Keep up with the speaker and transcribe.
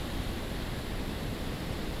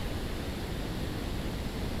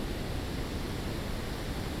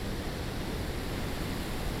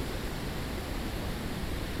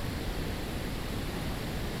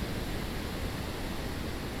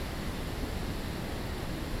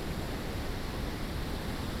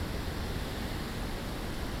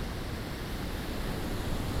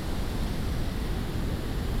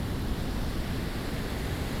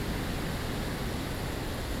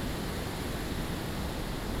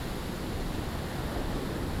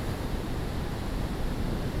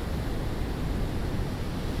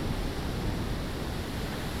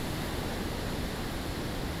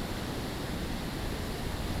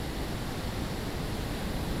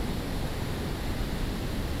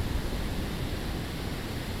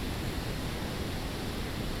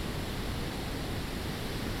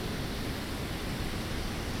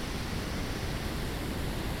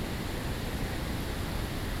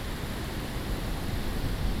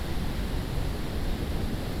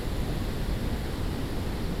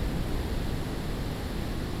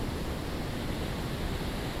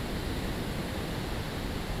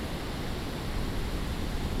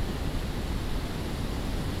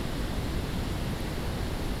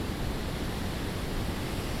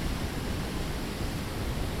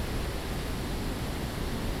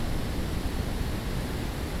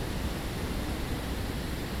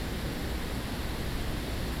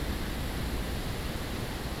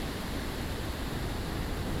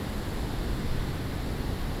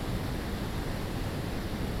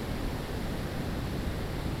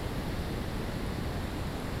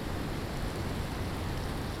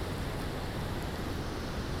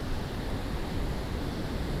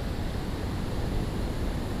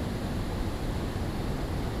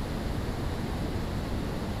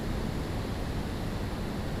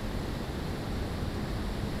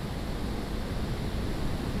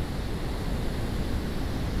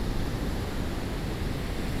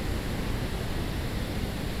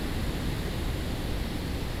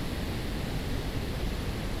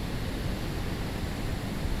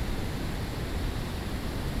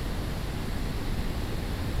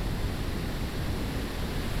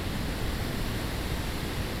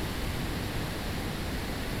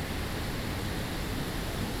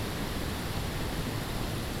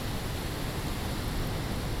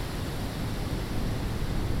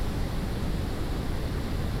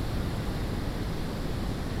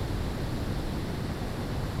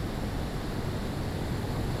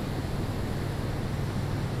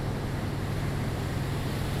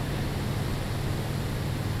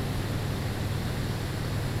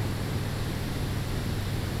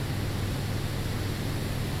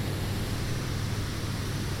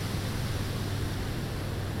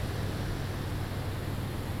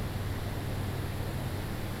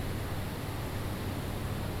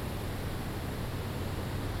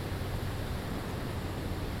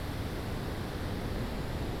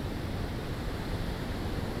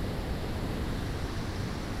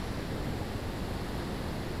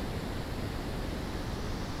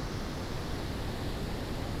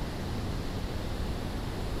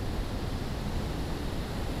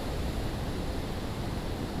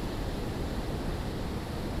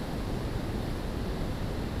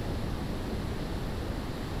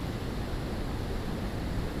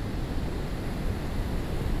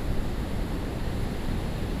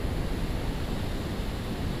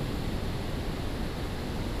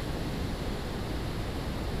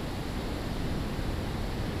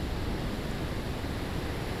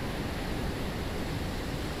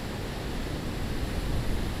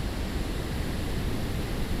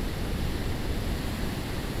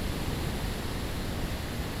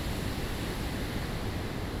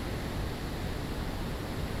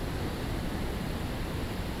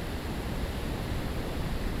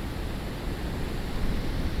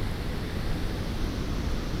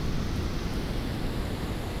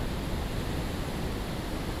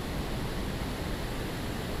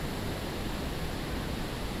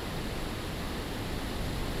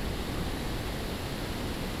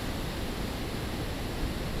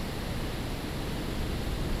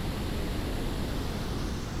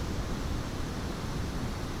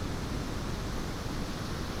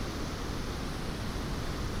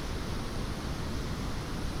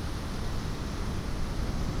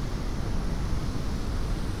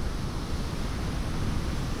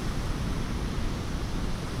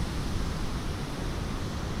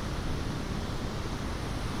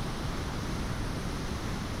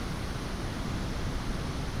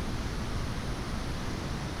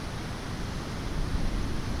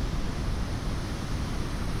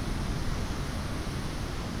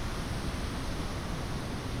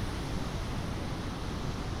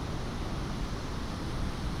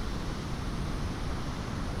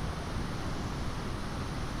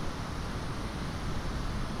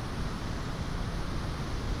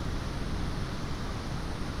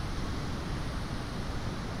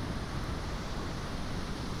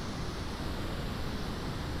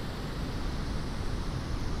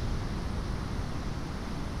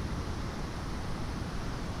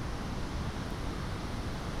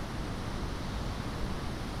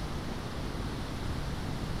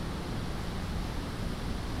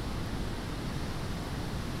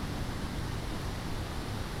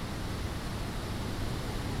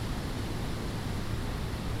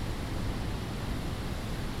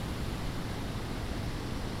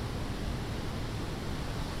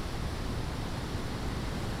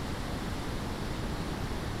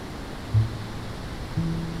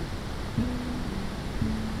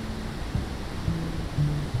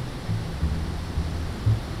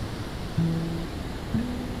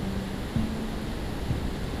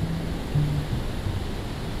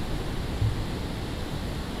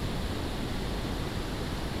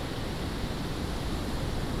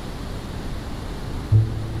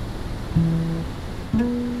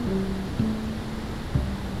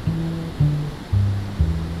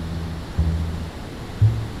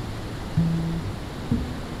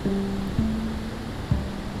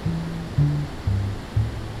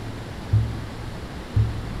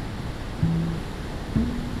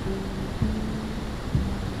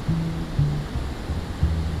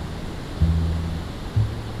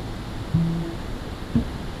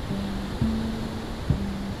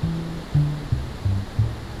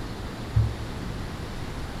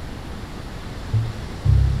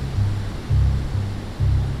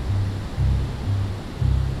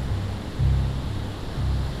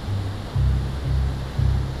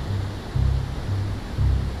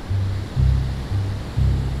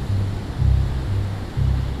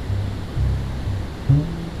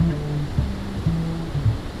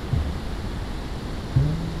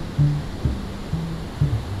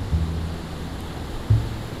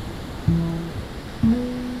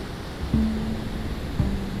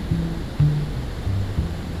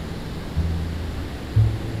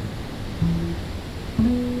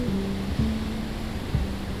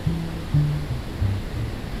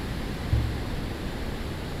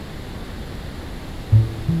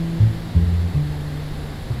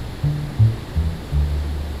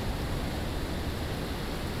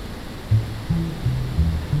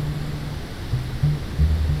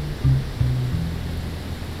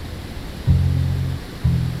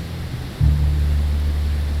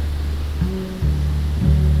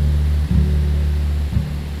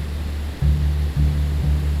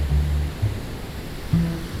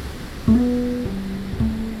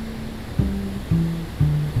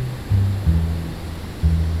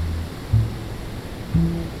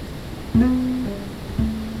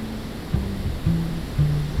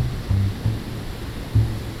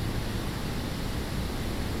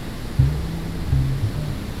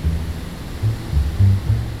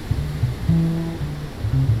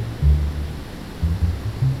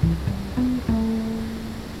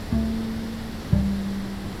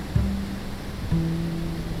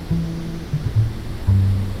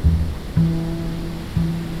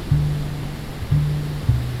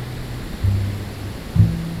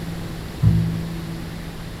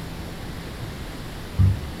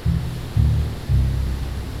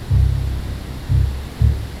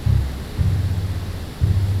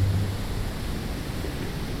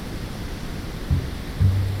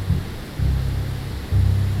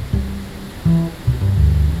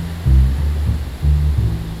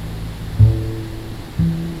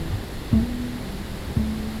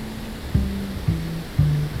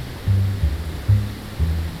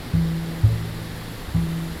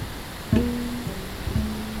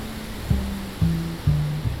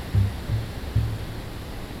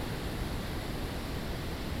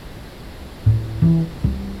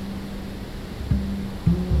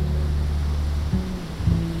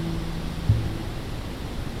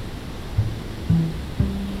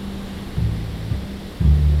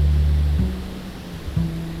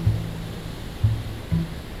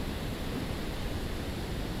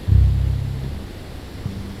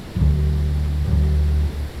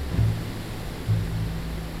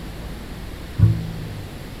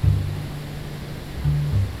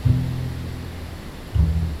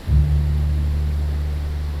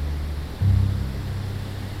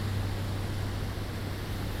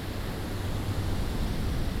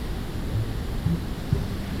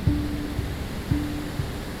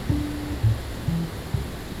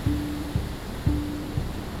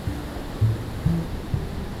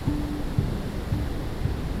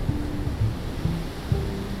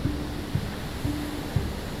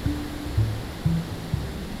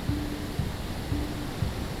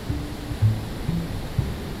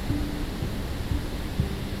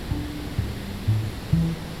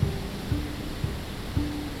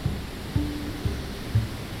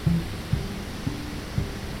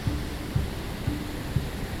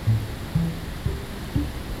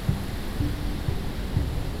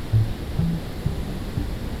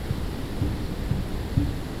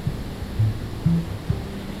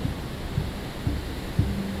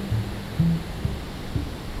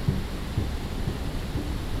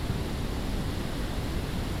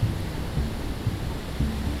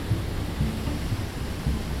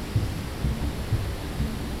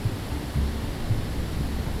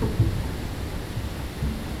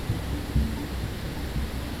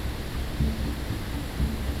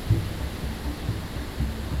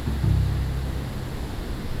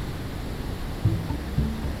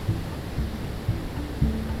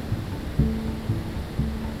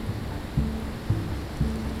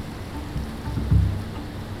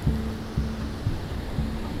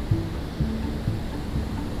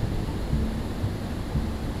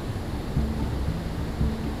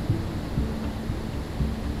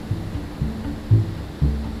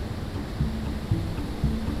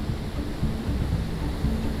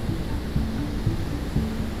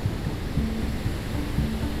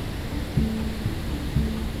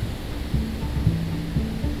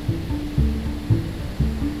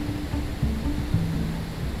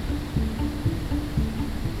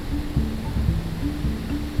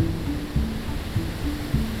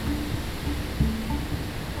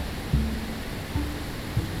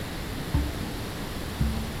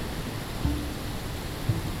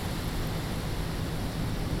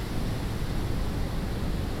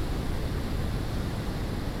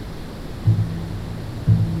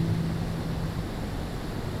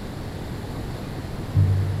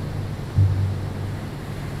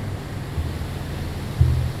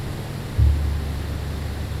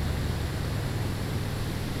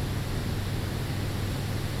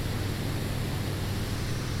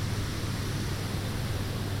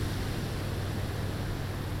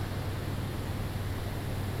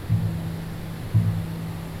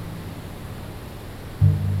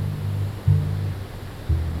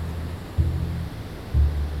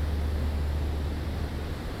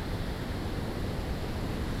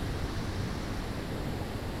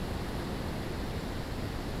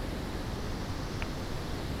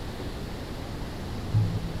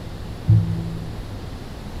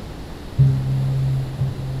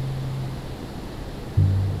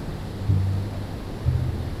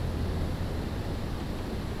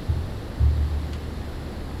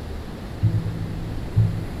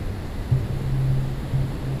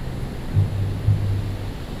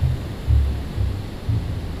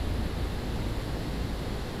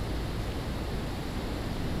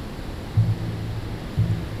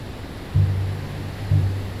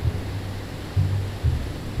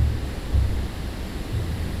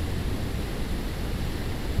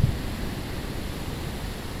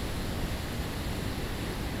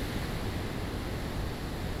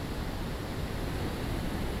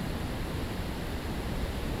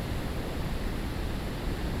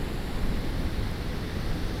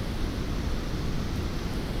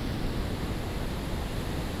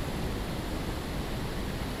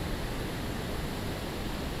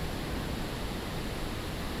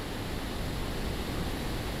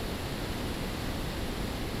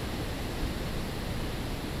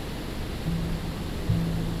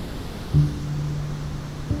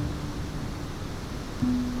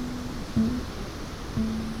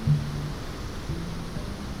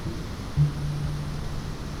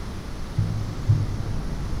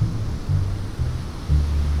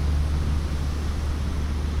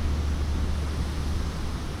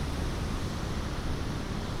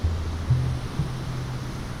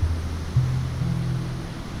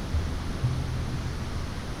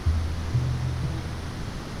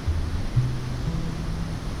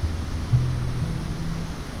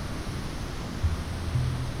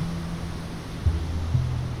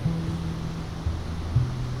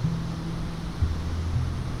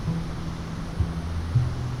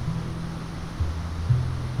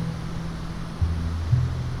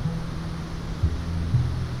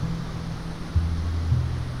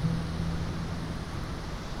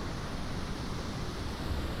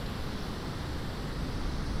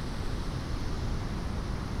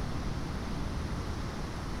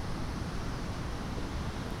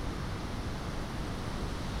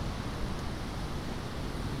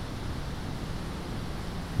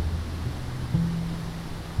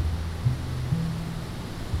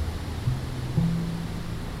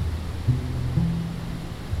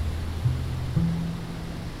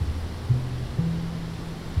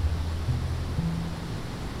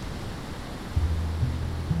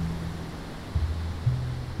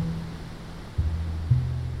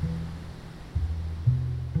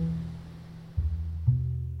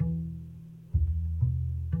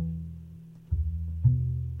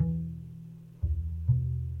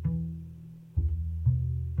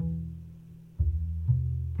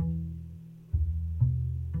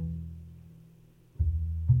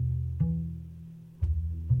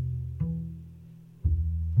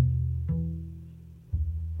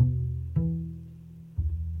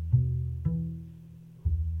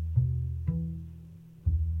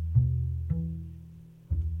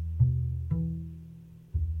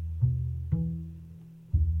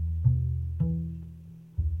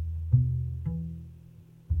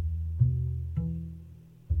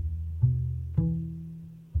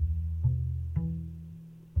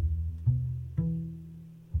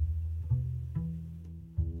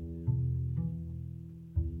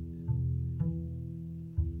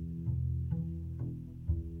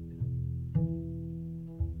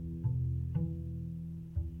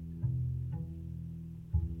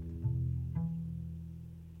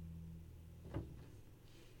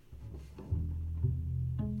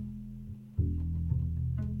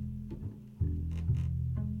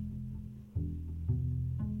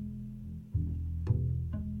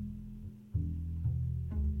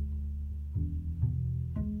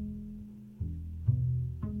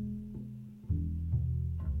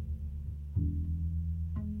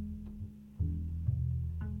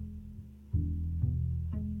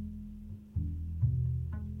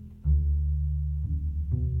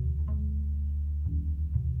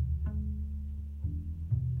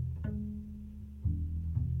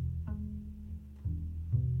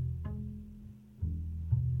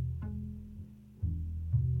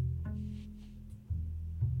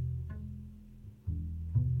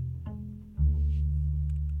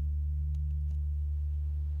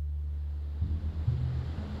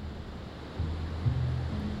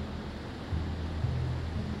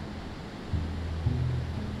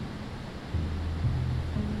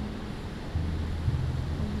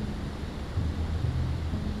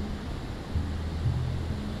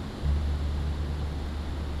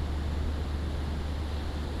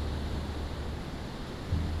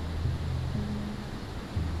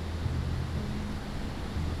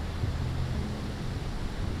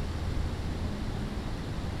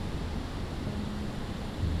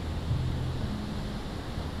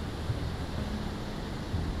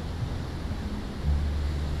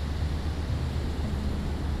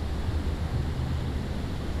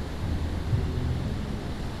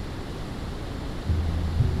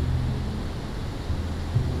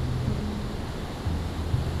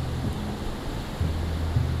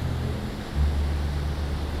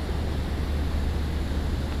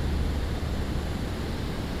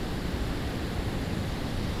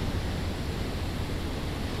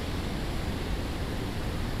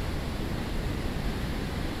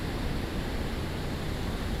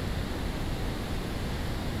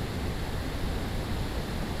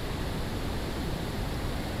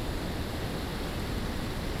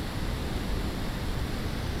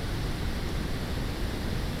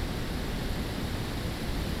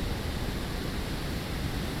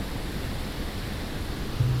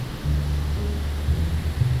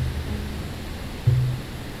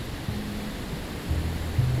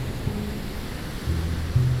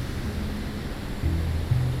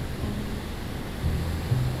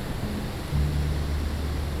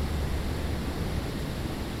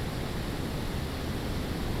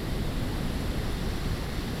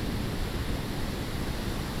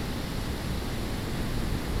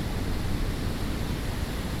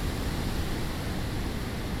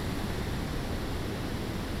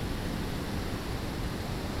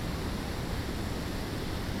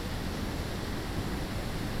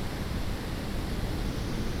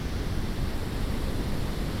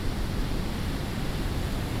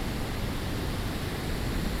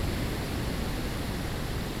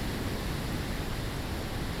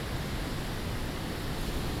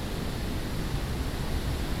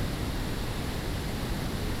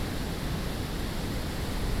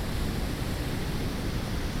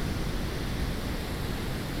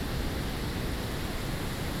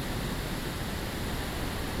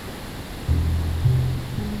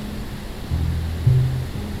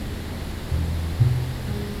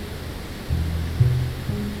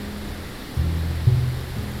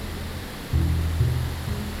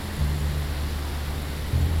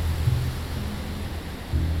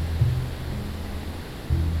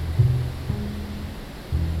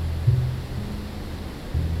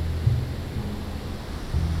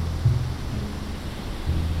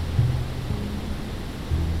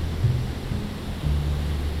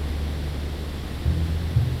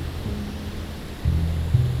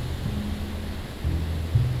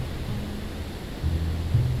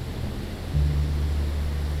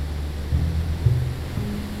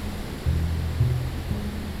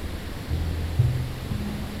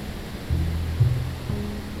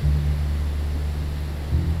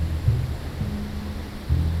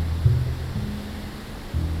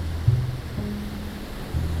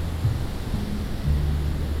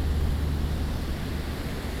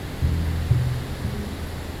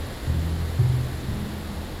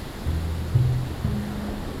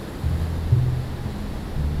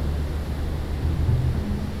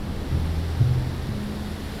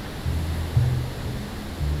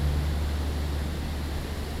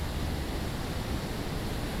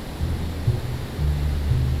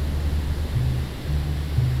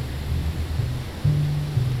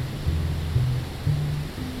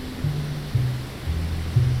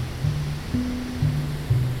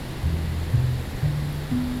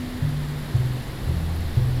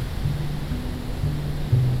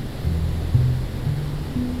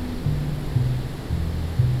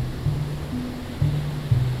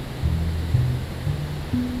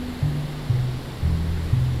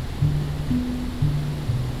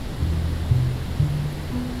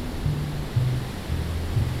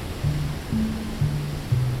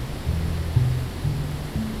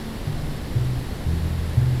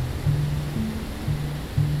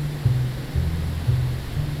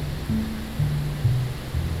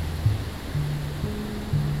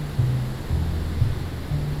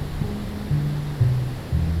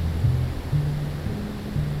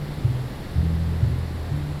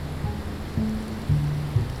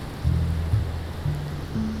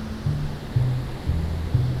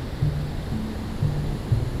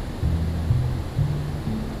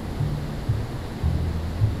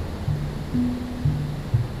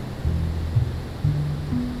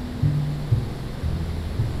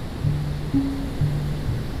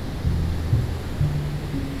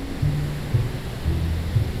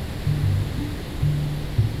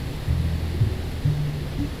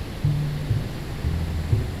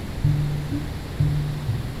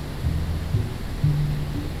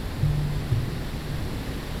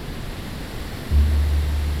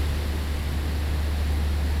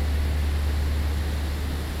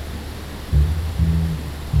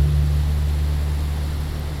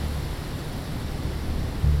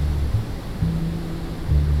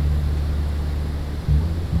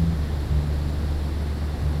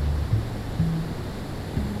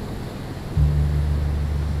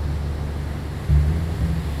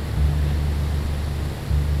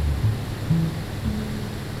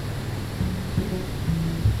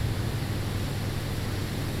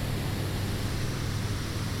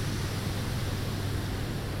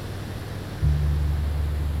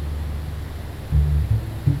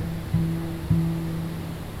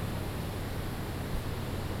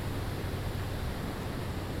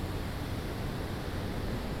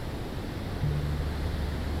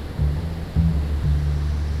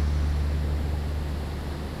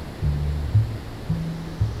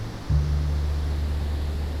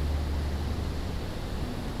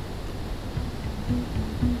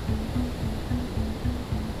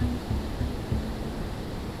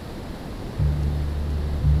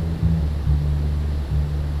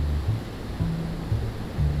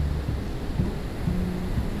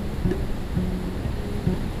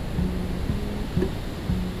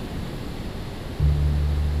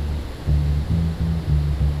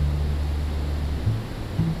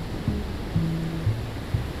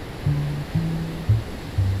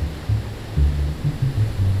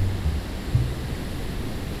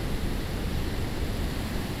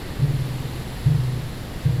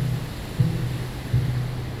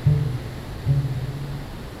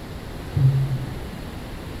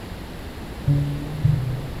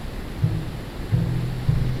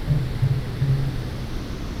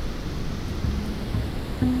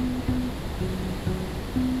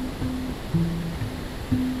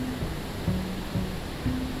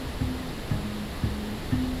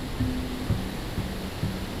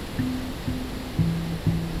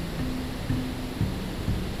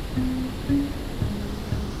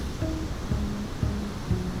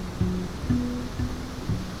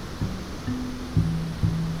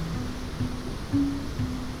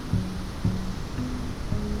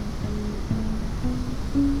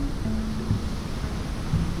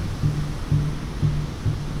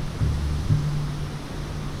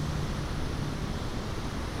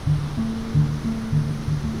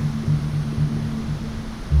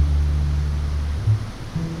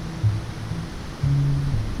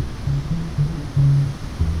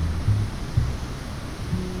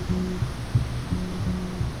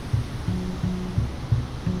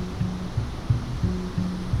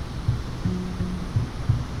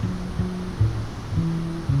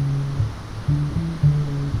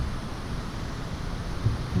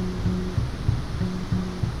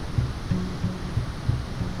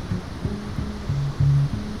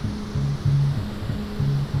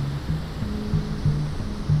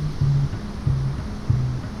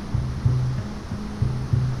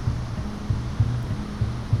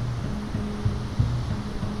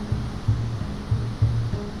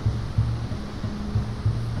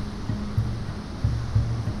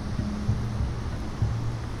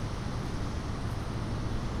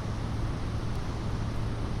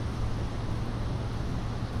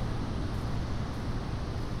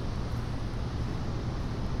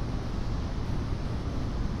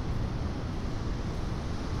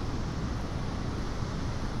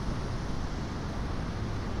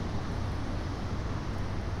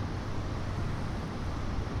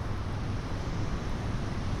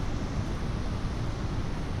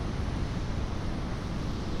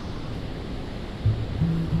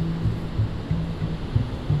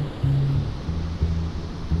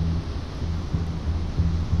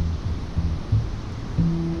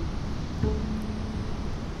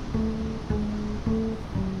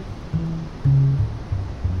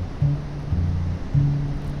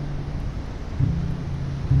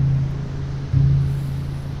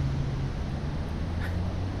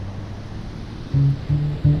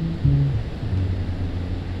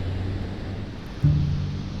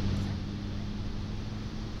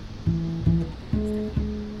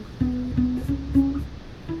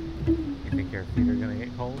You think your feet are gonna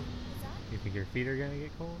get cold? You think your feet are gonna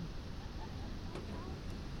get cold?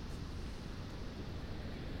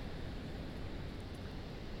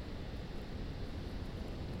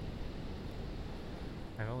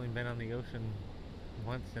 I've only haven't been on the ocean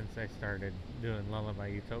once since I started doing Lullaby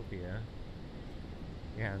Utopia.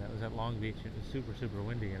 Yeah, that was at Long Beach. It was super, super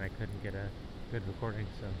windy, and I couldn't get a good recording,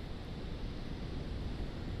 so.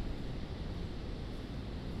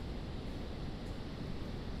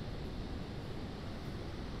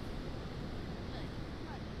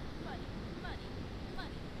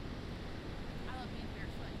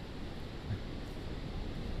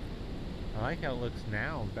 I like how it looks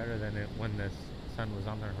now better than it when the sun was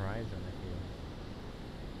on the horizon, I feel.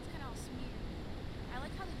 It's kind of all smeared. I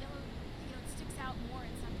like how the yellow, it sticks out more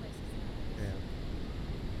in some places than others. Yeah.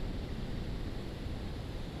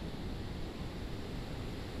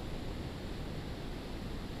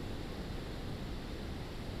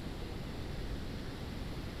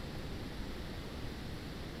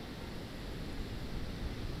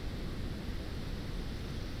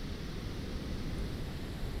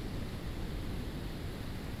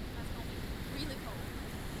 That's going to be really cold.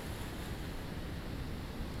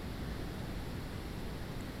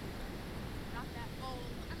 Not that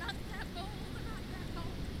bold. I'm not that bold. I'm not that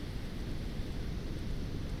bold.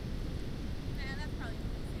 Nah, that's probably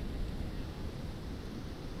too.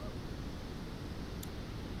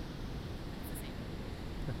 It's the same.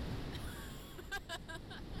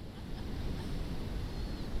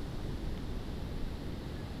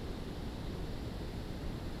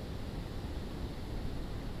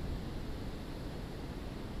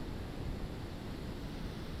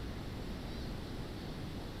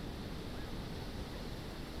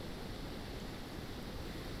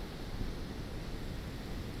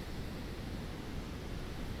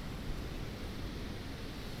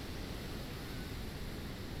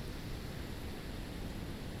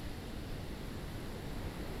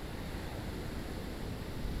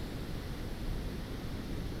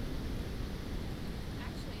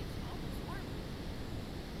 Actually, it's almost warm.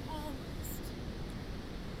 Almost.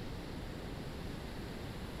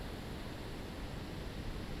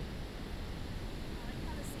 I like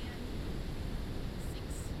how the sand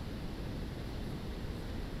sinks.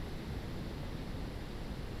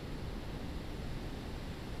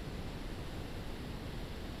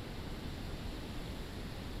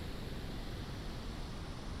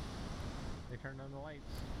 They turned on the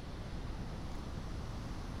lights.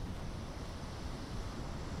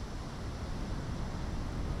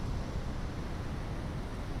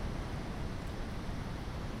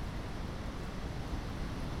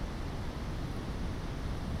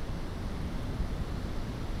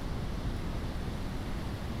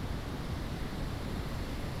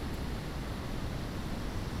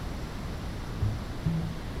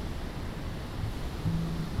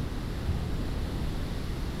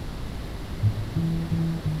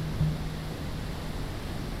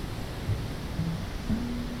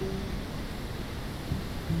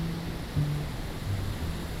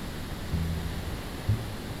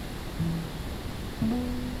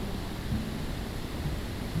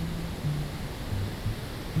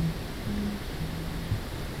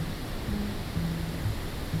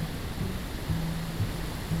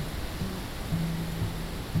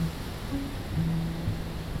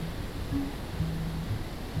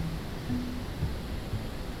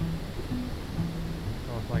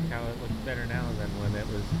 Almost like how it looks better now than when the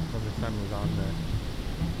sun was on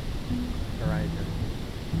the horizon.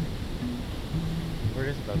 Where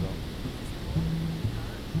is Bubba?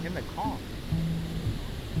 In the car.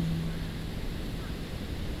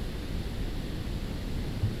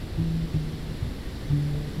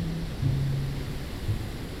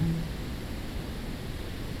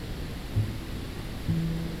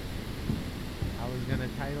 I was gonna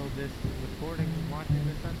title this recording "Watching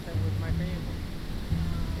the Sunset with My Family."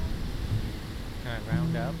 Can I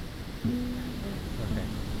round up? Okay.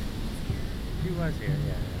 She was here,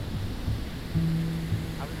 yeah.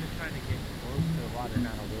 I was just trying to get close to the water,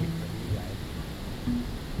 not away from you guys.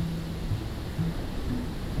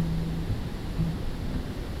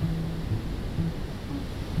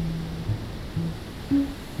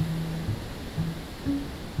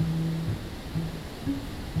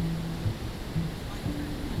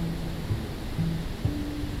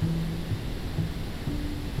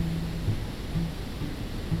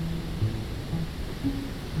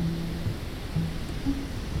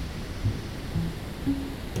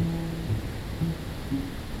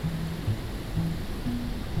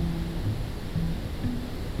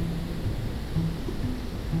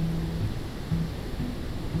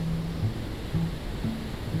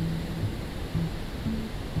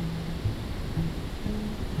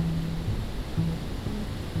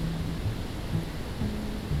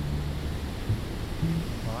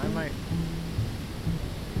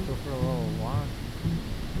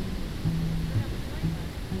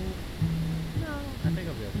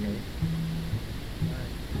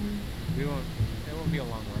 a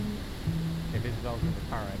long one. If Isabel's in the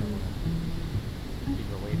car, I don't want to keep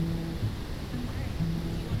her waiting.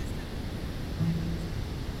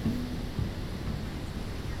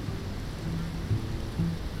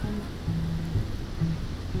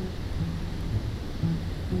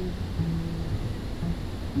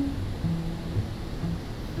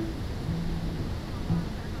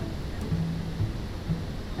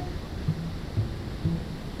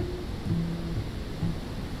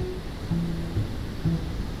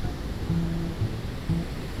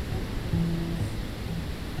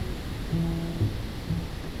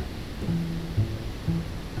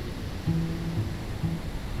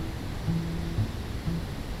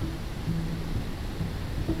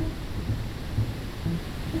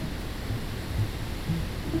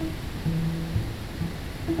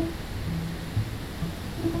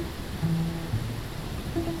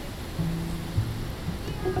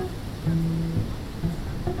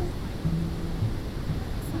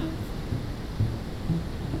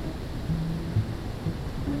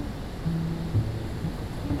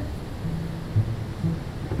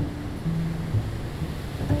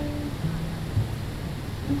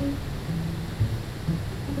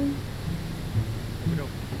 We don't.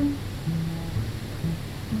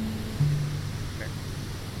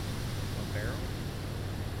 A barrel?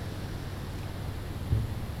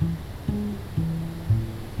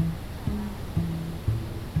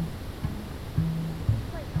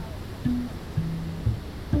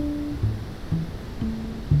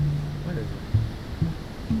 What is it?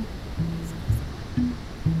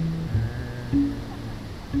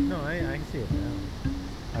 No, I see it now.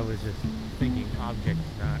 I was just thinking objects,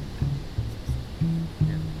 not.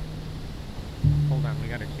 Yeah. Hold on, we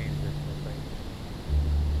gotta change this real quick.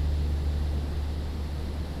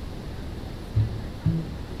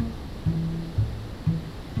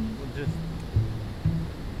 We'll just.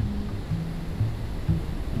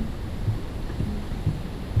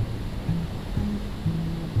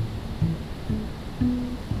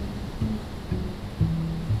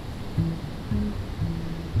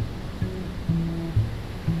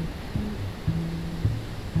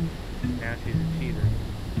 Now she's a cheater.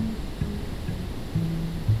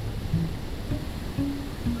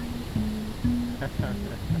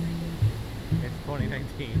 It's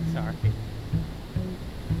 2019, sorry.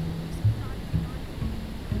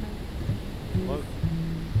 Well,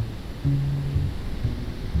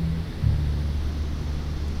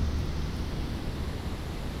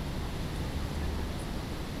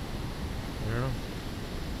 I don't know.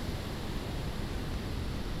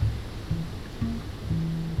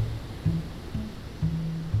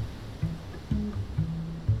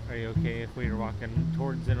 Are you okay if we were walking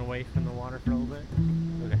towards and away from the water for a little bit?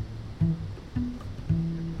 Okay.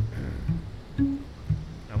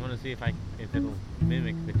 I'm gonna see if it'll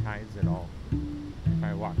mimic the tides at all. If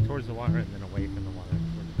I walk towards the water and then away from the water.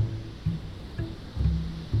 Towards the water.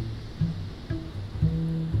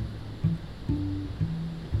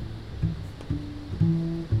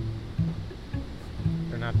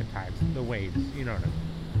 They're not the tides, the waves. You know what I mean.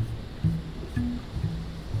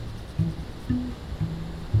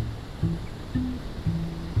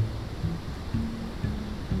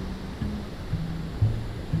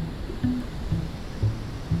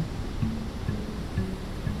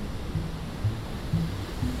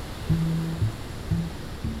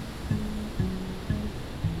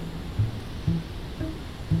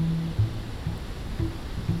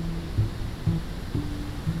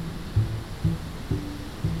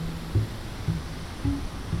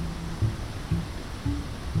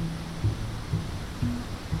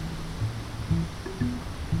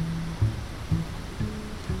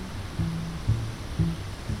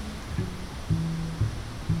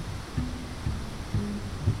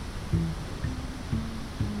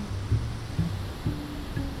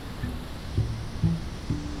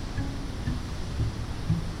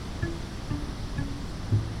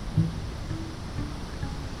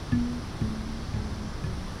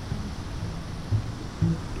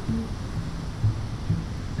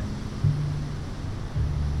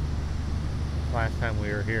 Last time we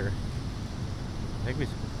were here, I think we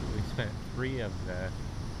spent 3 of the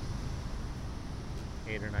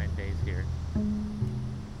 8 or 9 days here.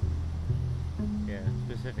 Yeah,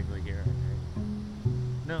 specifically here. Okay.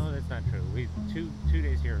 No, that's not true. We two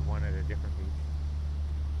days here and 1 at a different beach.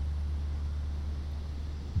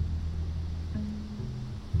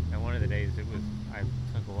 And one of the days I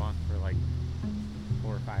took a walk for like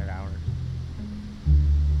 4 or 5 hours.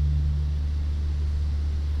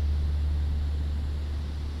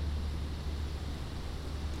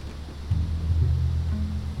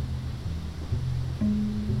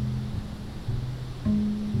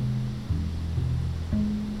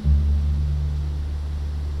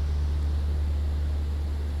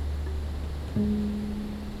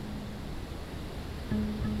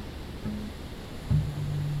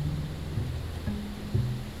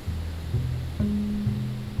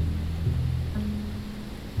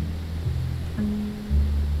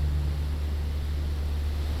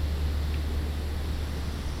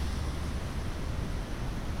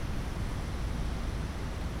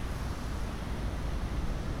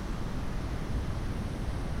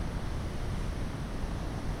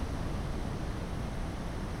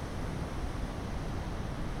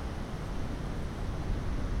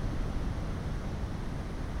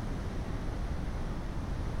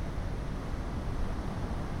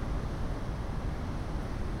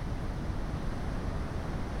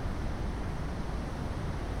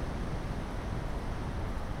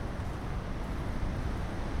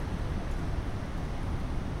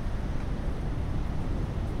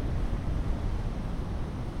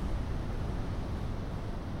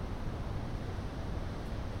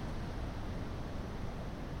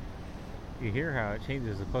 You hear how it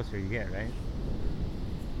changes the closer you get, right?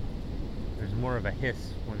 There's more of a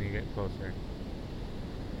hiss when you get closer.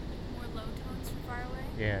 More low tones from far away?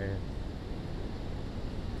 Yeah, yeah.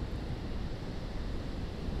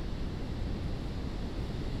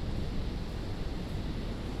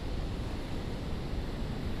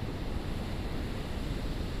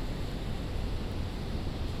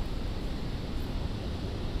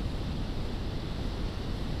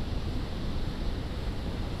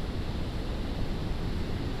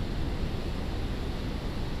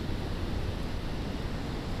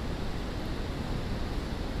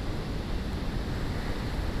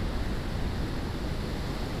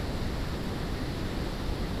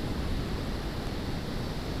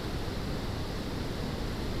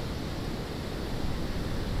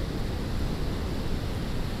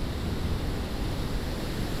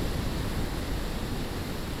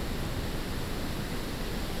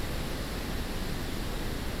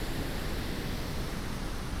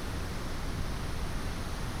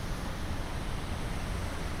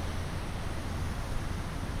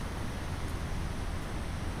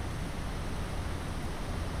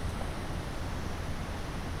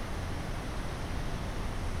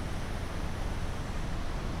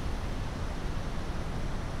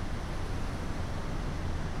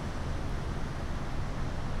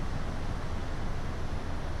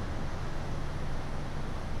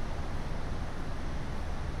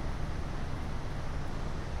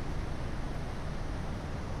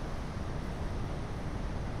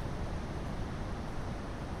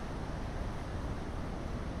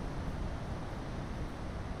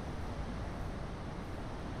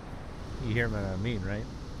 You hear what I mean, right?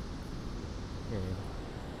 Yeah.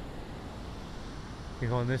 You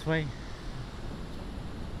going this way?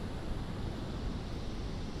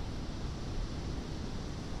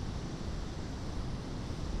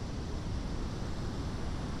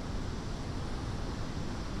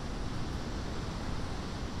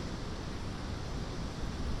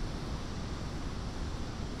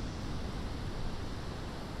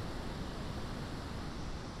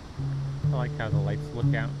 I like how the lights look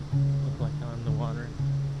like on the water.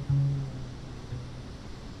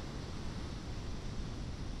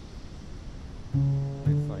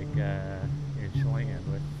 It's like in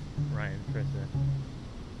Chelan with Ryan Trissa.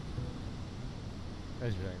 That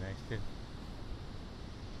was really nice too.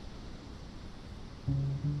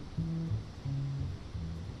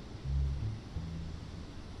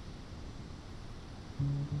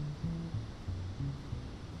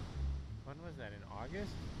 When was that? In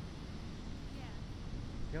August? Yeah.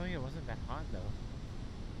 Feeling it wasn't that hot though.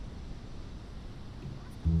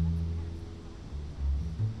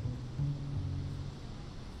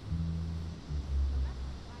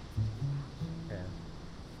 Yeah.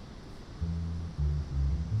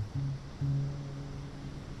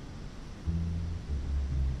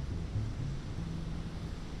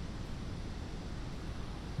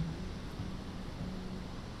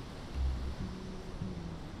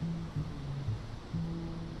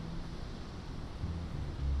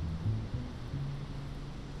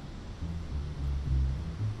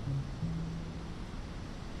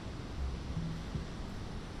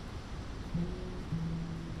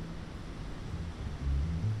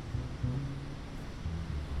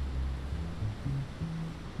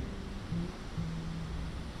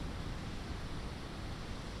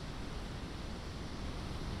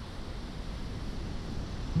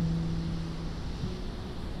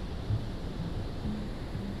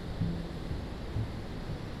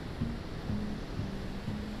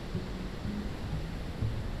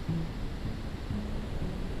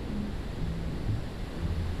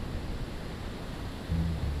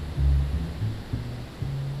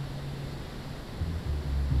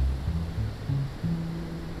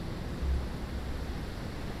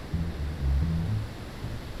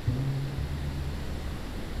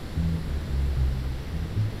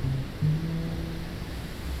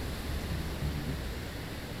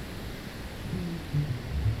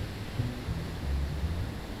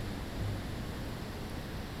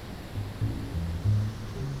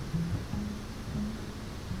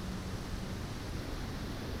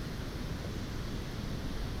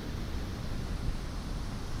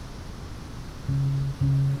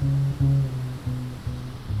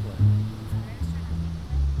 What? Sorry, I was trying not to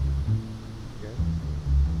get in the way. Good?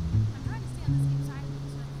 I'm trying to stay on the same side of you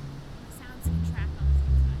so the sounds can track on the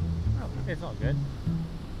same side. Oh, it's all good.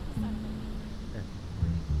 Just thought it might be Yeah.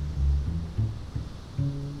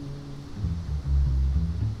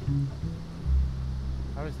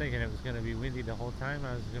 I was thinking it was going to be windy the whole time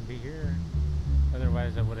I was going to be here.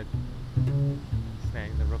 Otherwise, I would have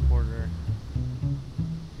snagged the recorder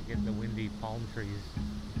to get the windy palm trees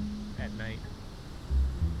at night.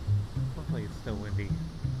 Hopefully it's still windy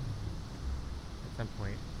at some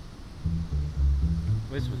point.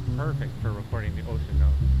 This was perfect for recording the ocean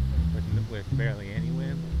though, with barely any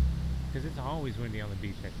wind, because it's always windy on the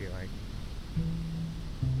beach. I feel like,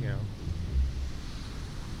 you know.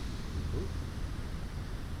 Ooh.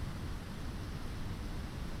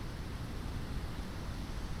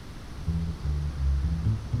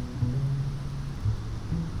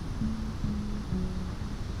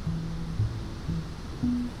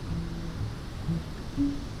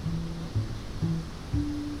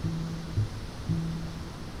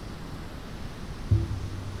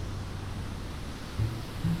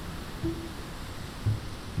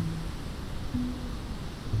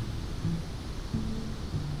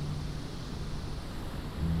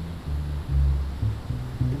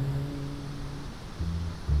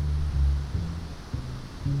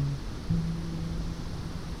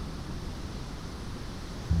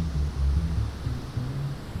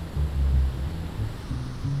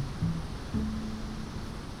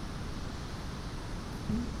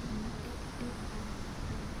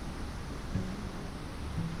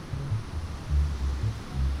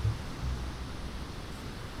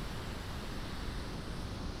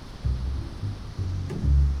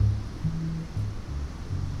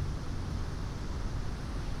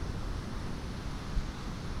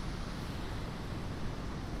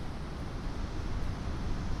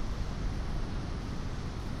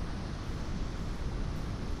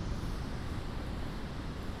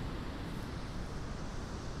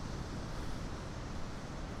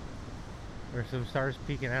 There's some stars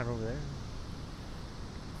peeking out over there. A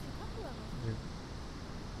couple of them.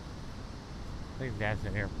 I think that's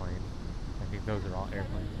an airplane. I think those are all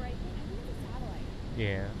airplanes. Right. I think it's a satellite.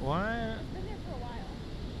 Yeah. Well, It's been there for a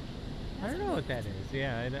while. I don't know what that is.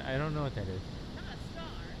 Yeah, I don't know what that is.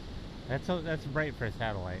 Not a star. That's bright for a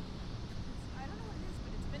satellite. I don't know what it is,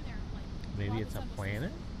 but it's been there like. Maybe while it's the a sun was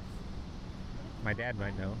planet? still- My dad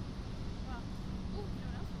might know. Well, ooh, you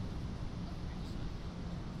know what else?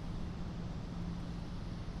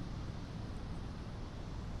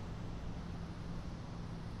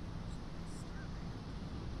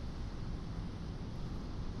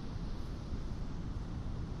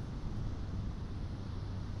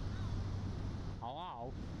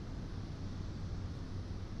 Hello.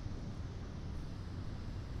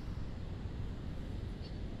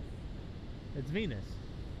 It's Venus.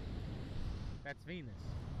 That's Venus.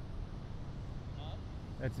 Huh?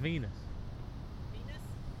 That's Venus. Venus?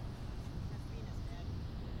 That's Venus,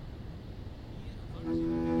 Dad.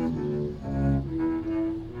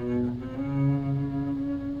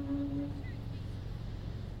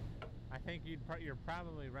 I think you're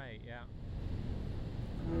probably right. Yeah.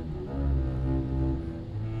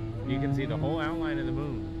 You can see the whole outline of the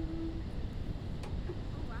moon.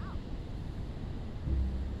 Oh wow.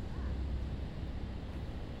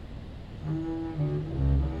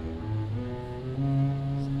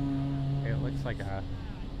 It looks like a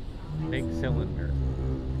big cylinder.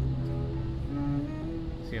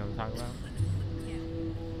 See what I'm talking about? Yeah.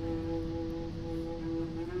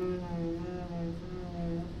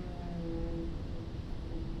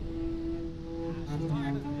 She's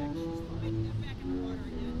tired of Nick. She's fine. Get back in the water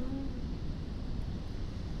again.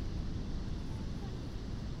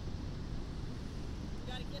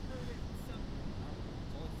 You gotta get her with some.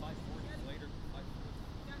 It's only 5:40 later. 5:40.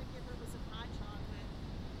 You gotta get her with some hot chocolate.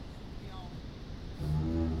 She'll be all.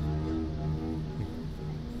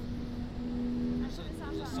 Actually, it's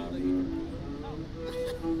not There's a that. soda here. Oh.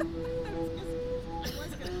 I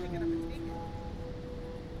was gonna pick it up and take it.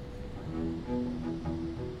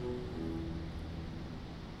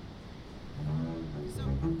 So,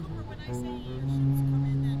 Cooper, when I say your ships come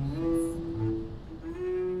in, that means.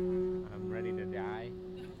 I'm ready to die.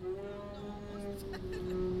 No,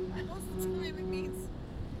 most of the time it means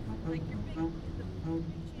like your big chance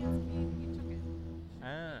came and you took it.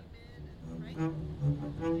 Ah. Came in and, right?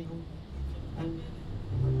 Right? Came in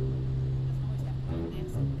and doesn't always have to be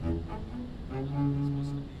nasty. It's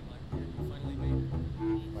supposed to be like you finally made it.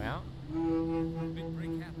 Well, Big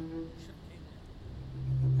break happened. Ship came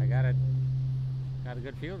in. I got a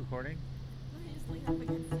good field recording. Let me just lean up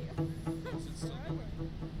against you. Is it still going?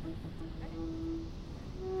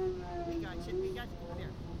 We got you. We got you over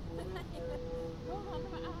there. Hold on to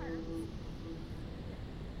my arms.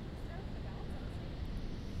 Stroke the balance.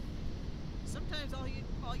 Sometimes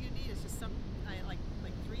all you need is just some like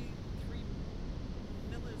three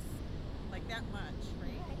millis, like that much,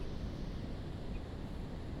 right? Right.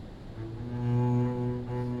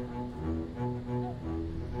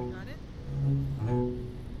 Got it?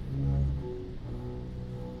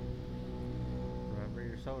 Remember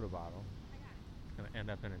your soda. soda bottle. I got it. It's gonna end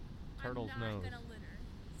up in a turtle's I'm not nose. gonna litter.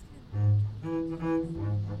 It's gonna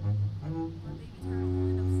or baby turtle will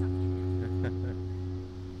end up stuck in it.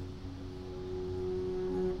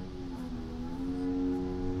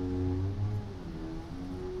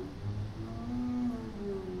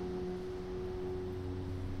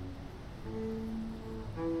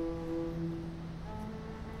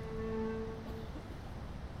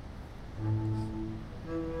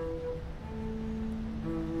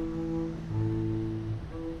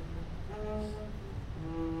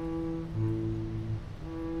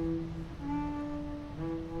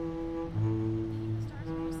 The stars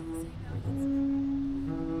are mostly the same though.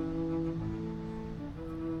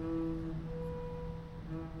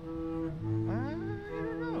 I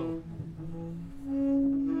don't know.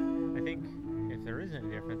 I think if there is any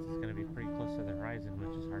difference, it's gonna be pretty close to the horizon,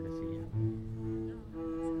 which is hard to see.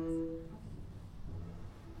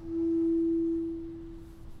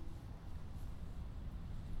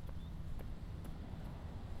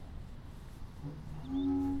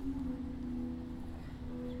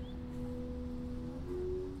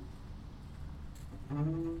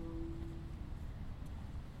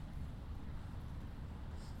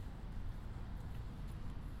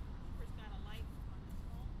 Cooper's got a light on his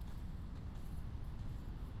phone.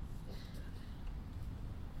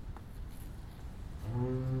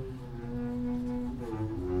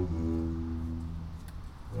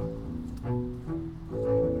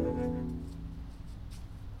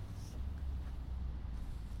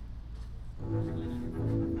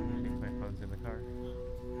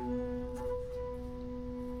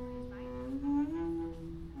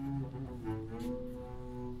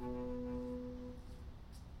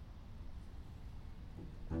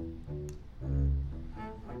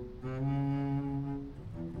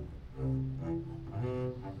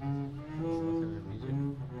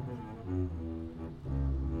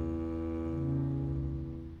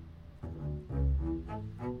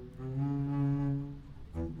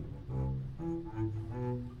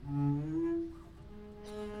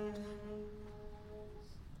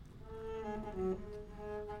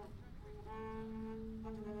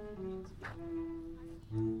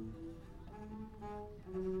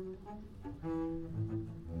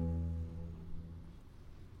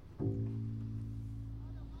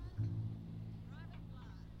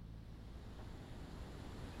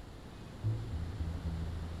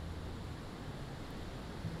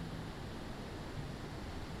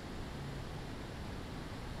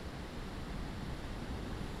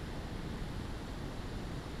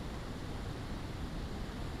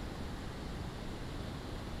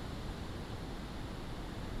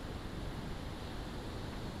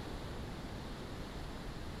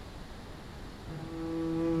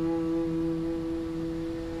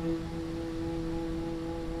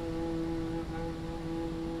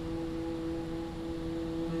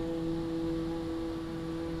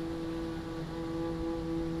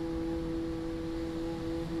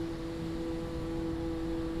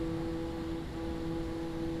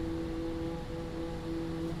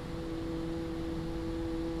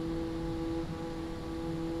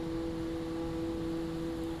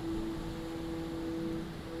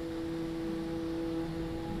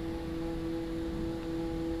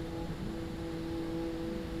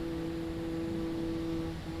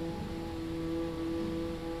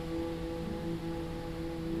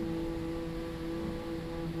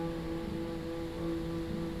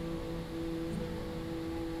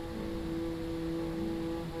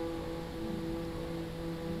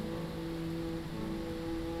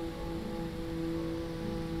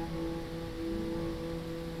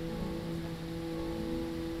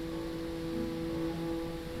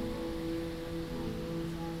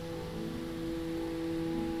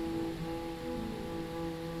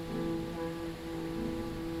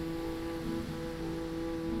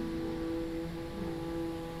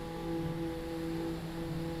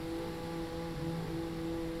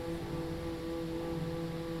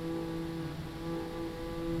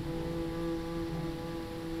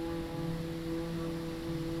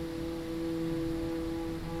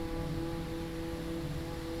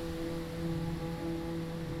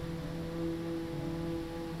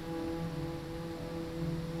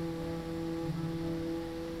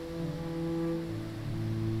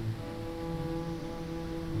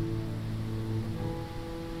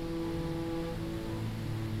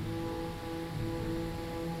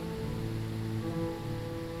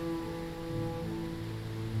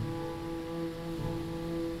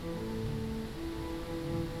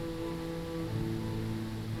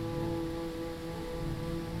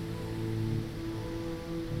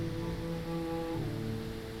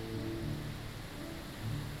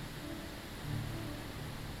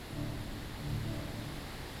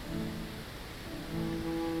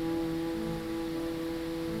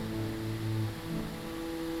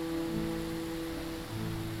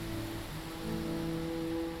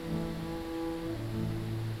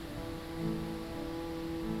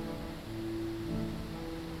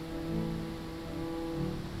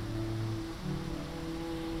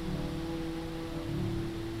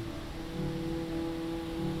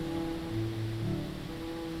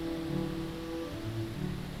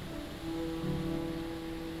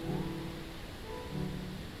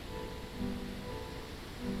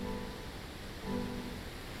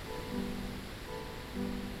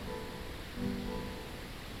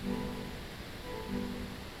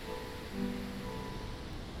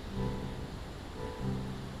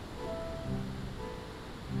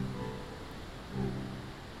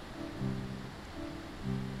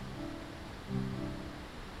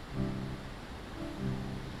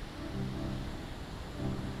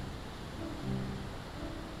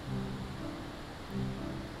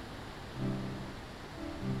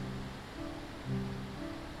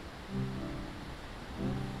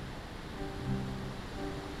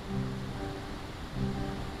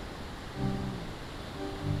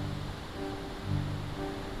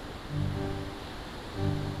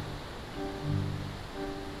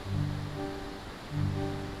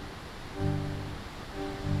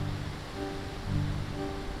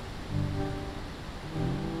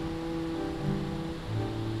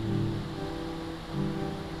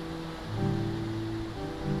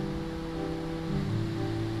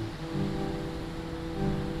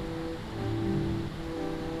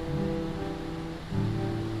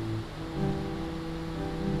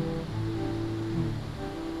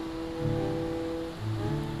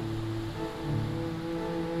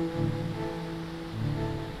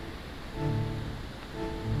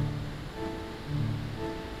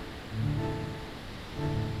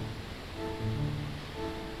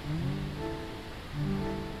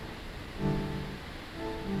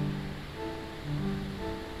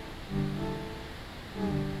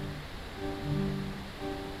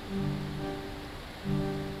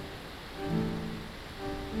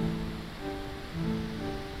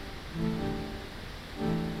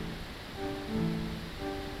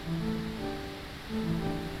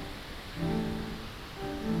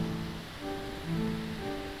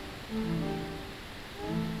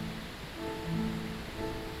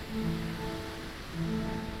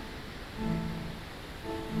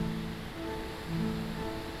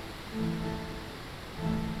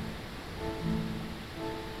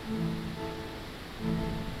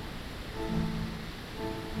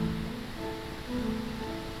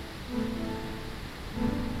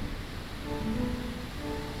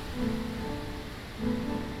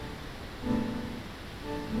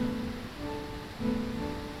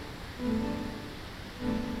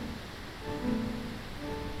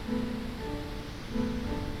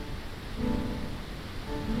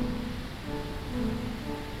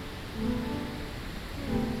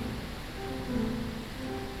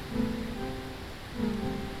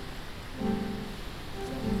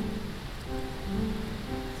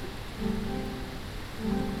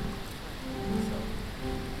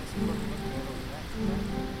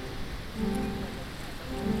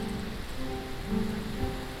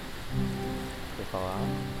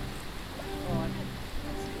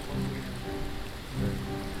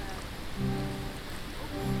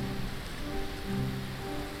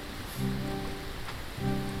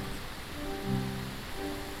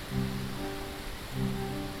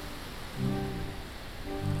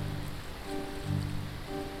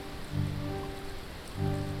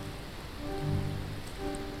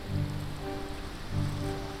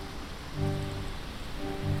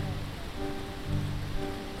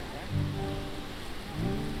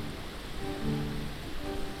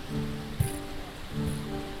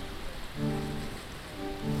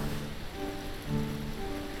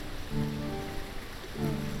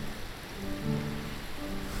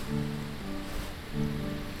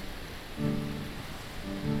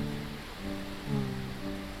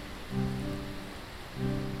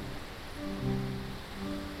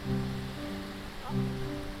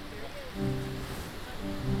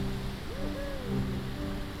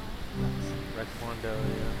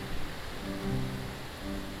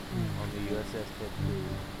 USS Ted Cruz.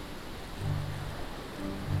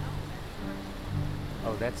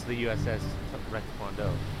 Oh, that's the USS Rex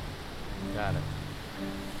Kwando. Got it.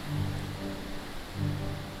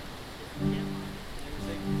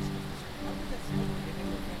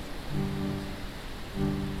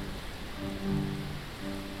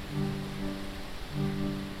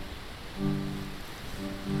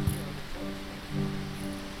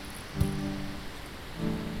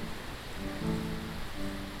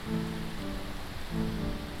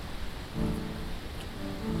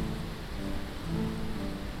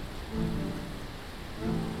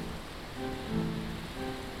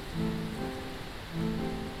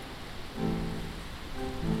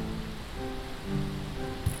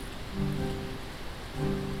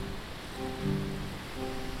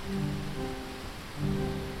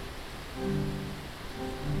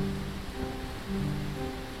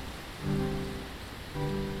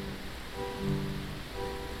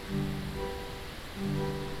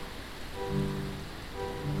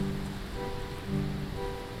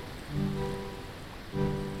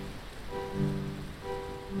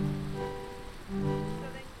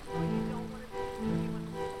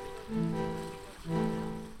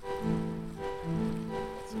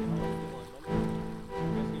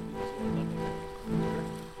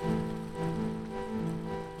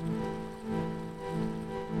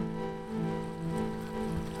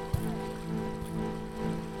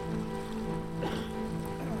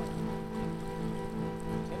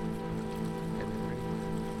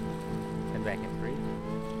 Back in 3.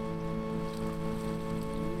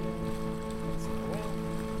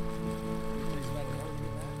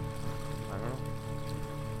 I don't know.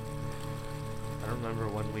 I don't remember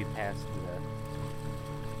when we passed the.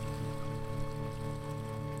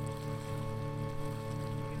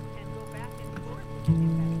 And go back and forth when you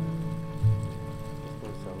get back. I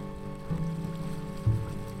suppose so.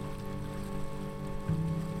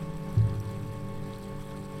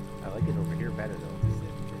 I like it over here better though.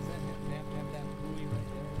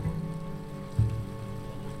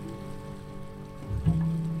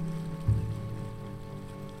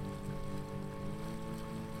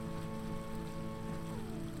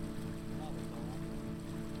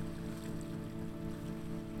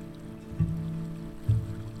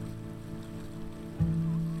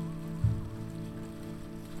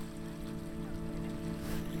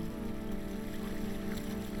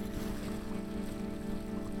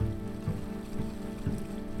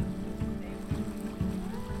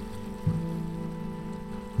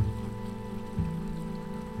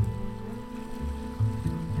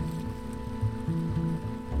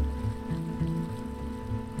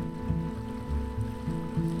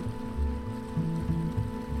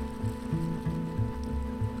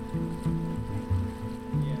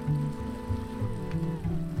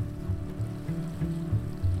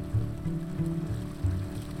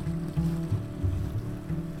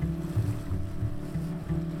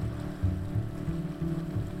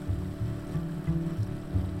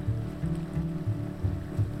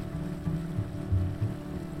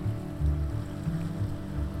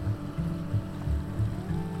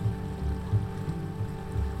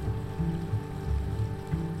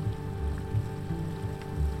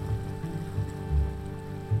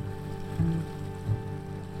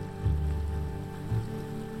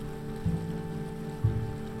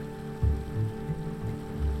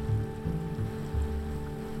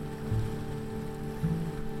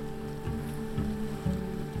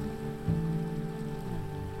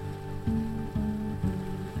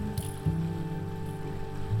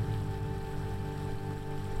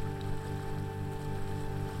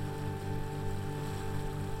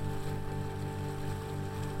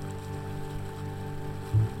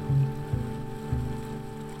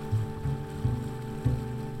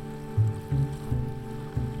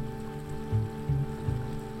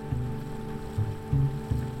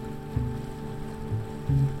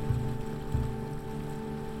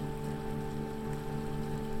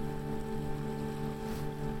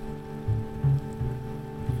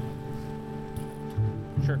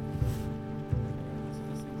 Sure.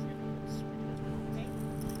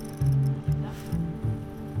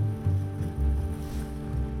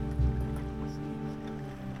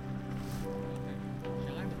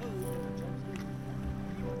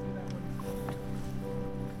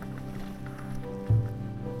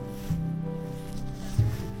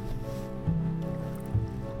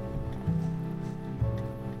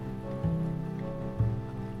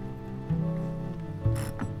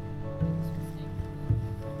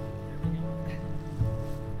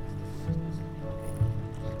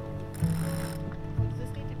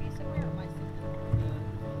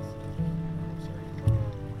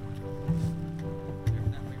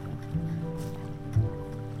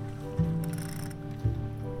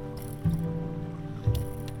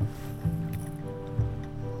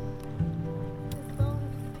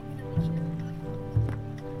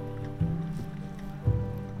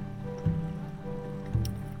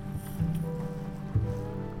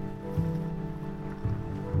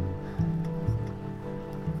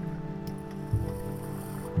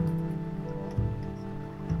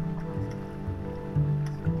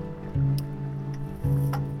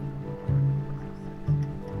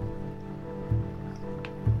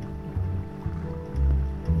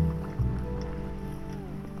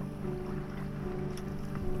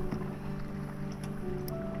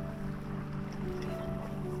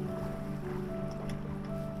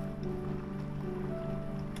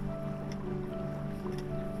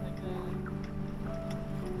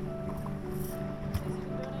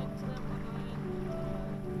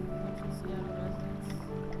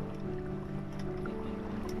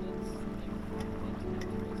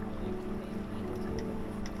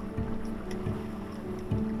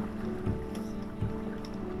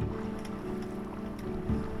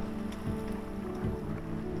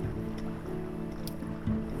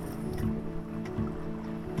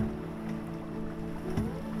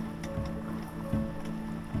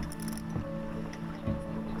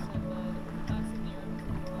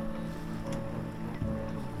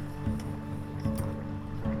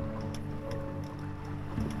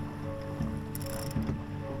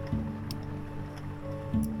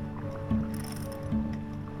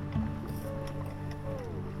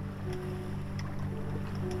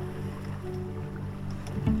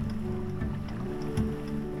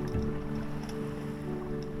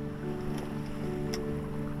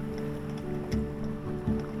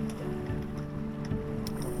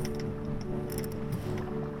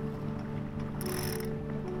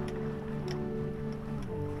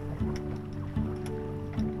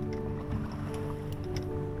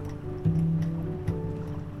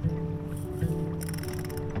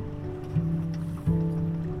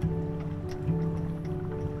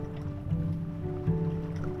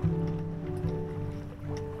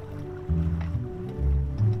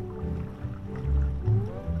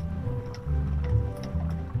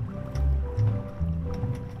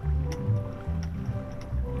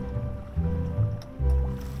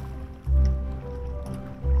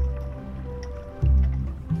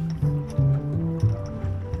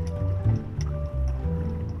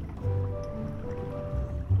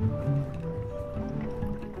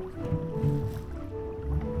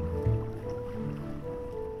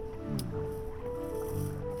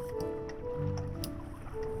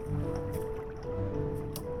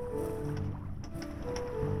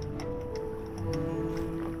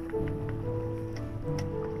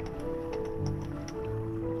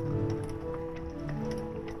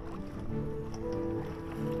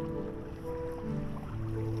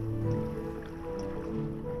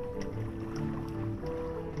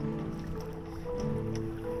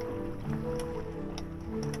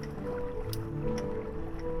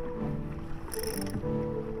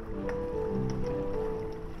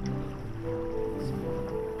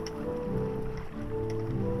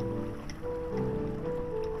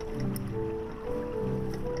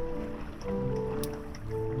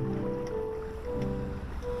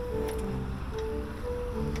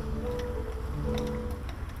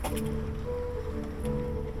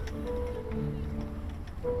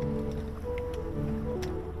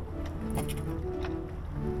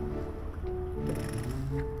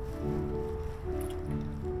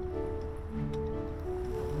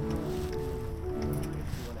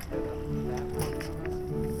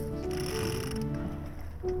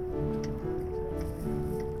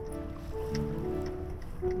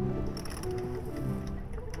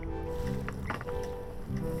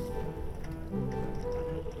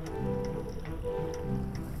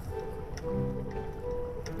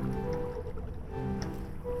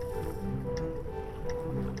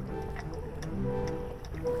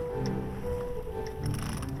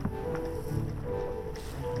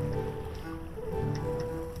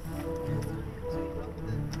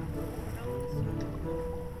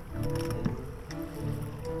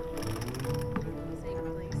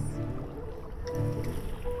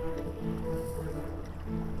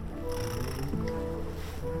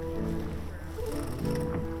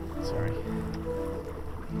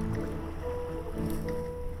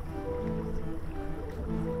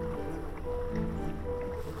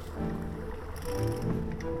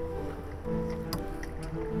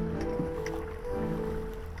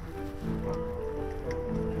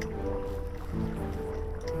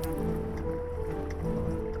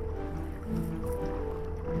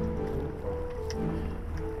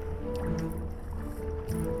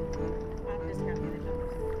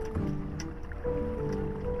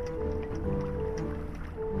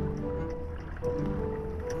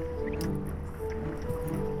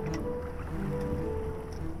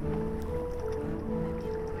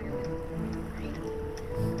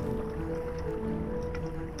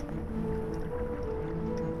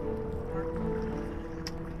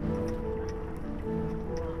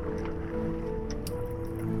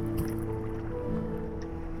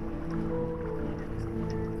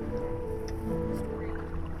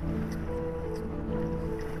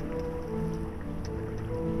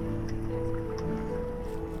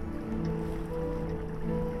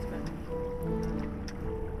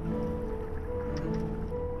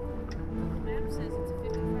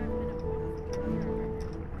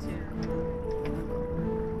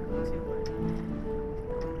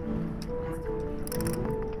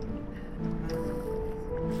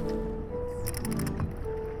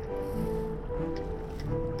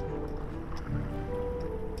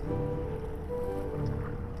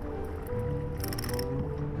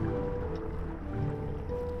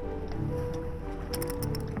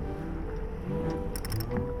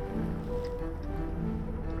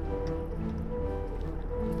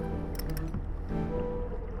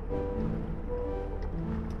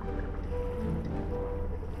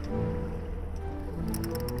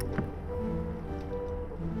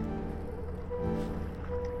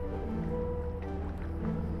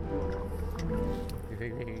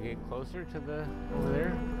 think they can get closer to the over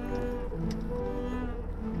there?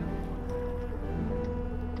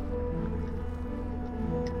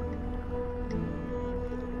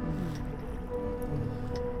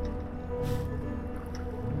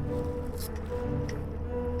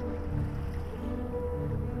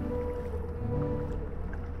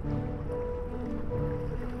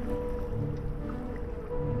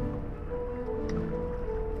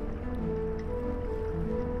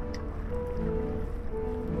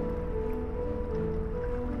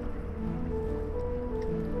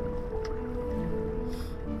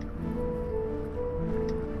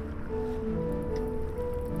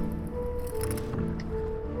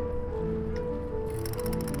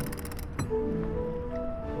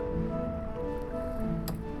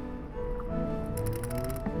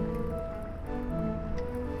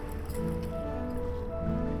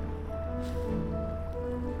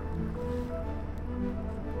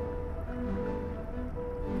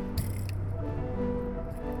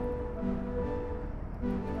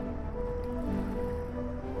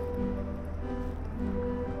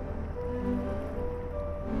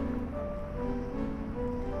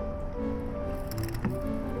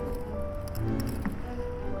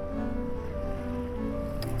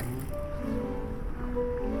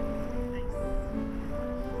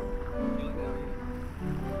 You like that?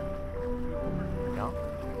 No?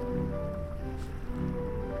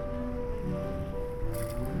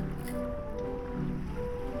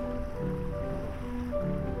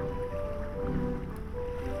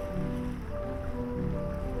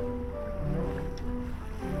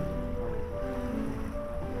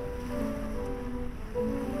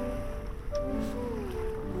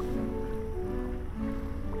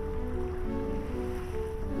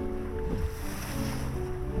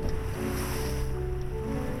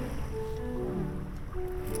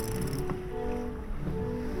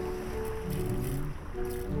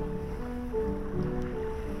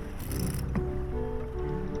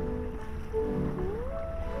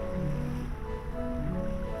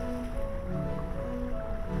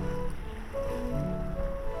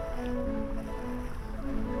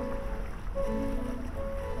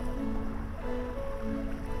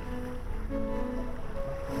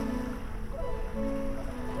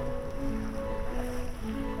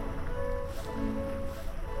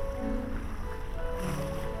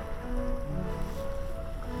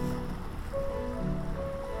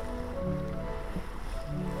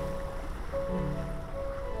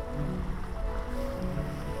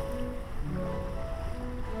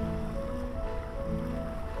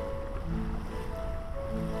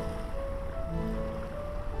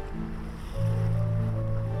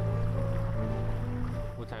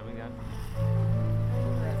 What time we got?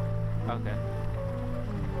 Okay.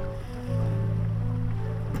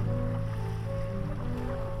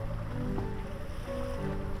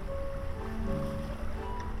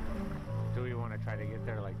 Do we want to try to get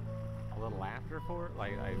there like a little after for it?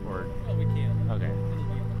 Like or Oh, we can. okay. It'll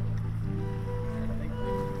be. I think.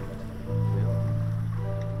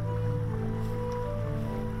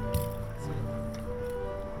 So,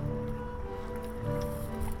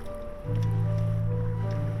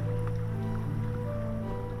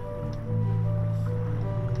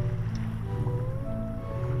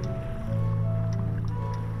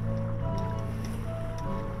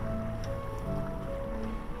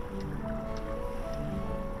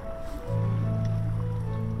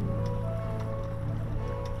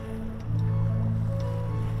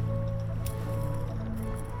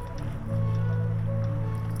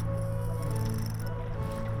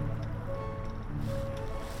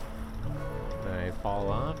 Did I fall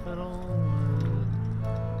off at all?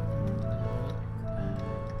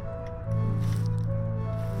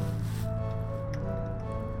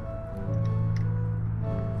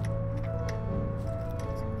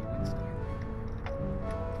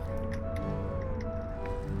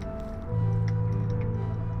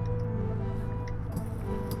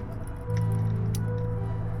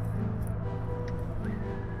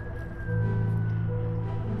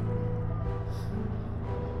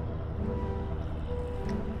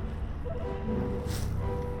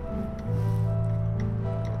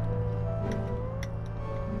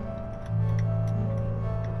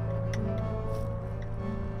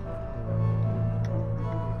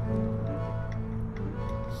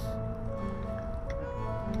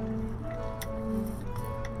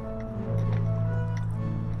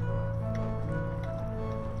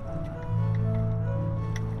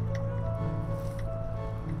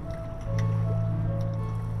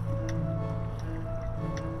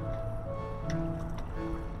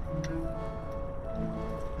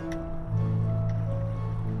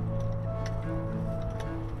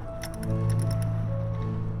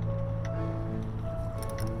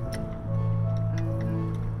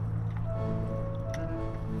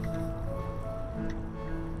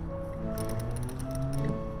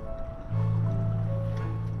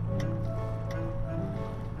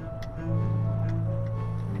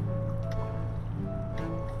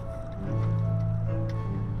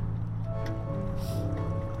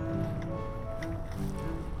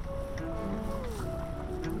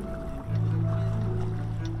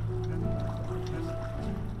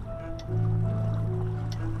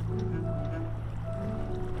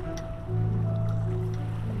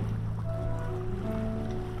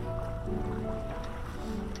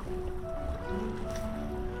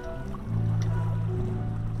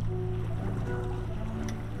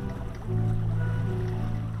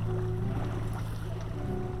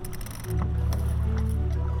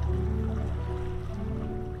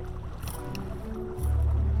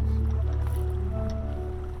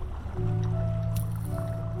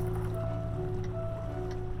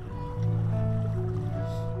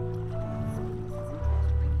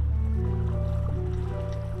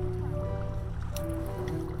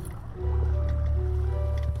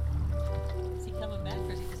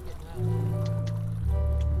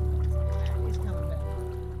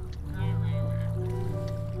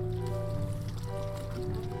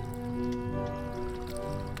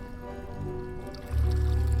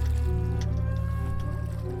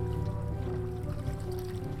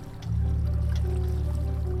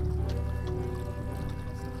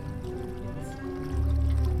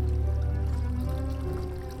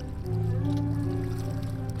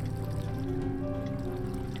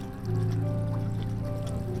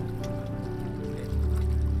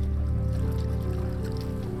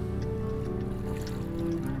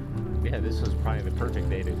 this was probably the perfect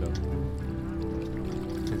day to go.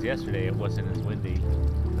 Because yesterday it wasn't as windy,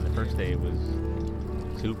 and the first day it was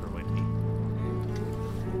super windy.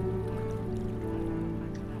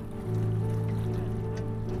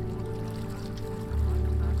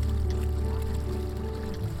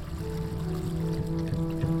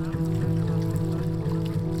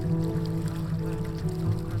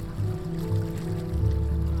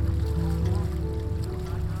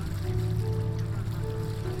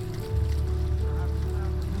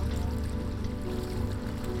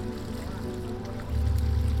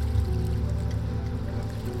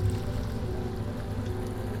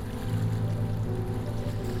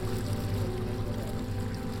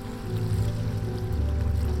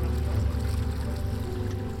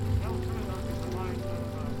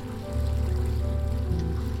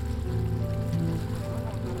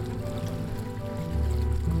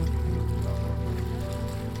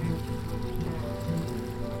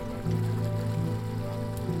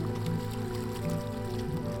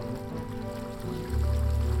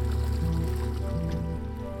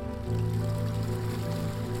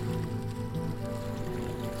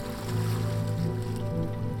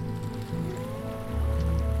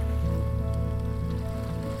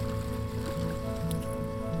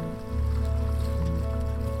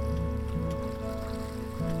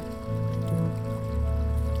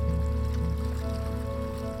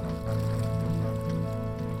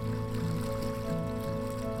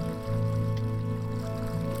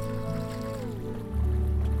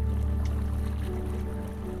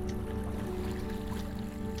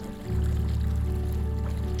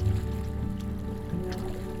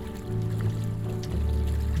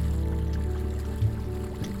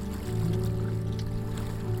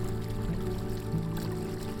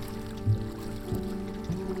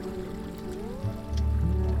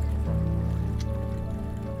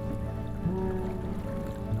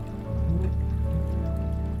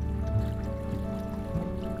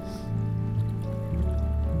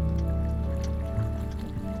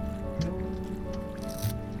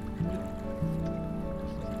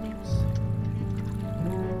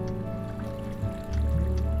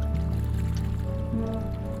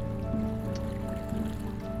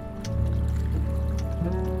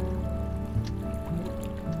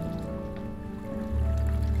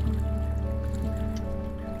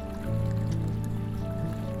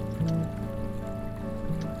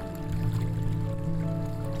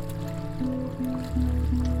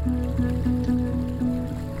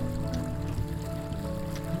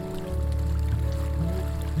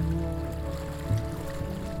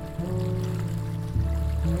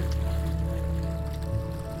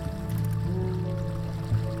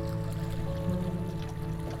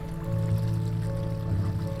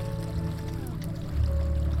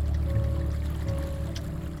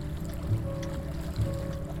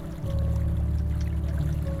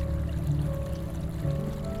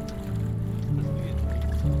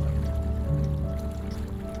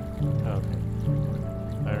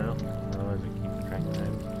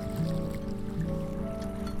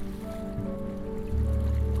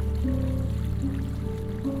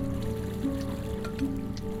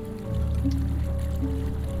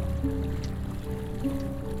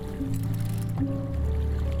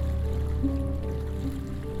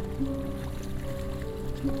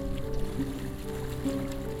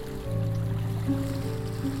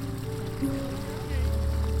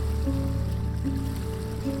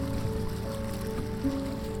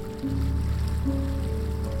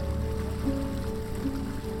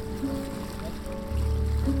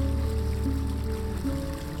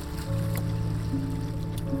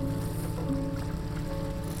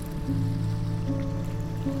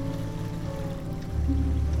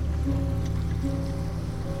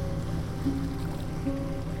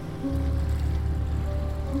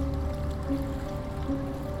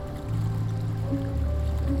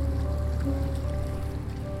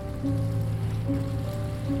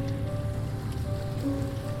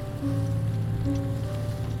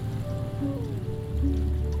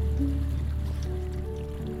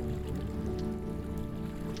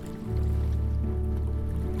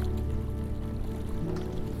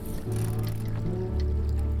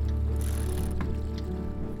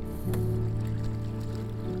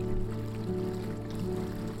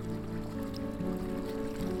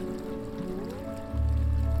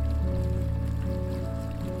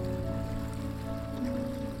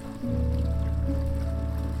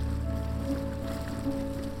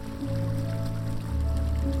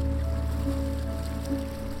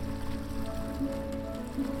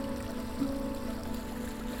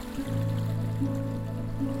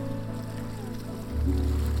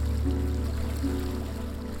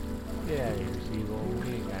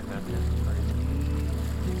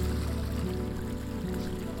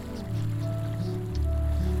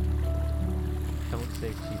 Don't say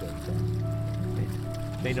Cheetos.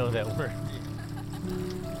 They know that word.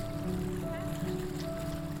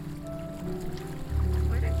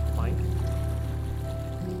 Mike?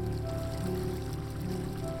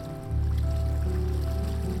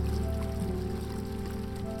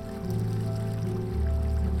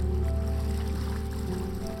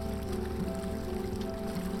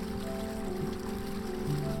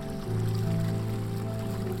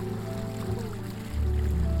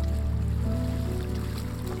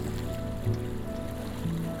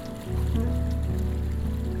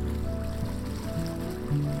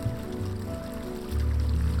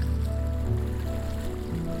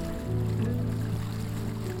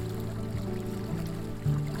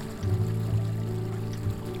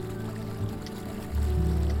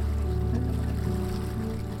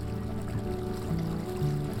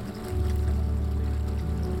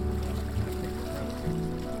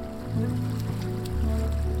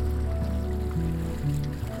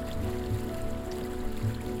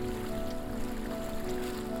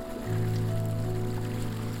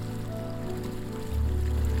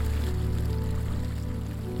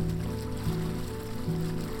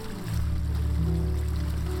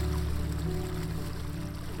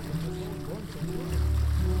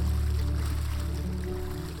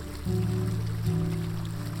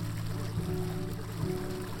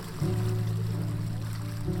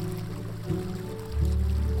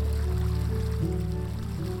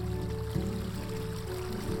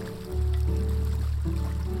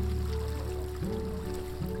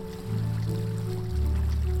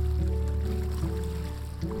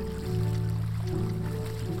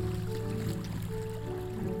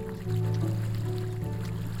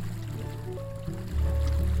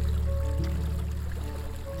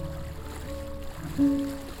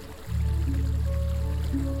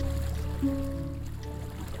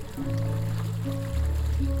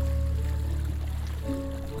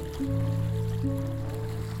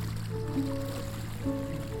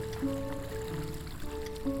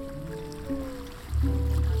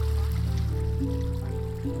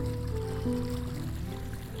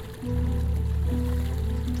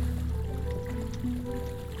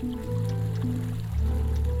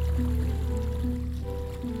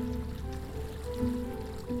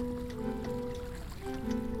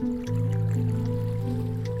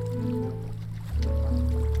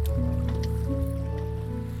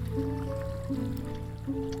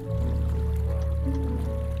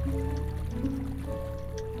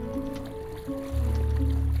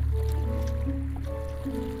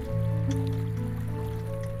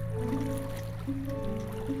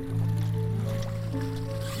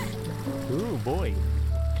 Ooh, boy.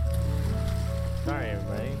 Sorry,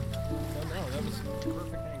 everybody. Oh no, that was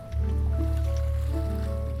perfect angle.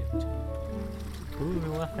 Ooh,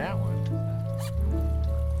 who left that one?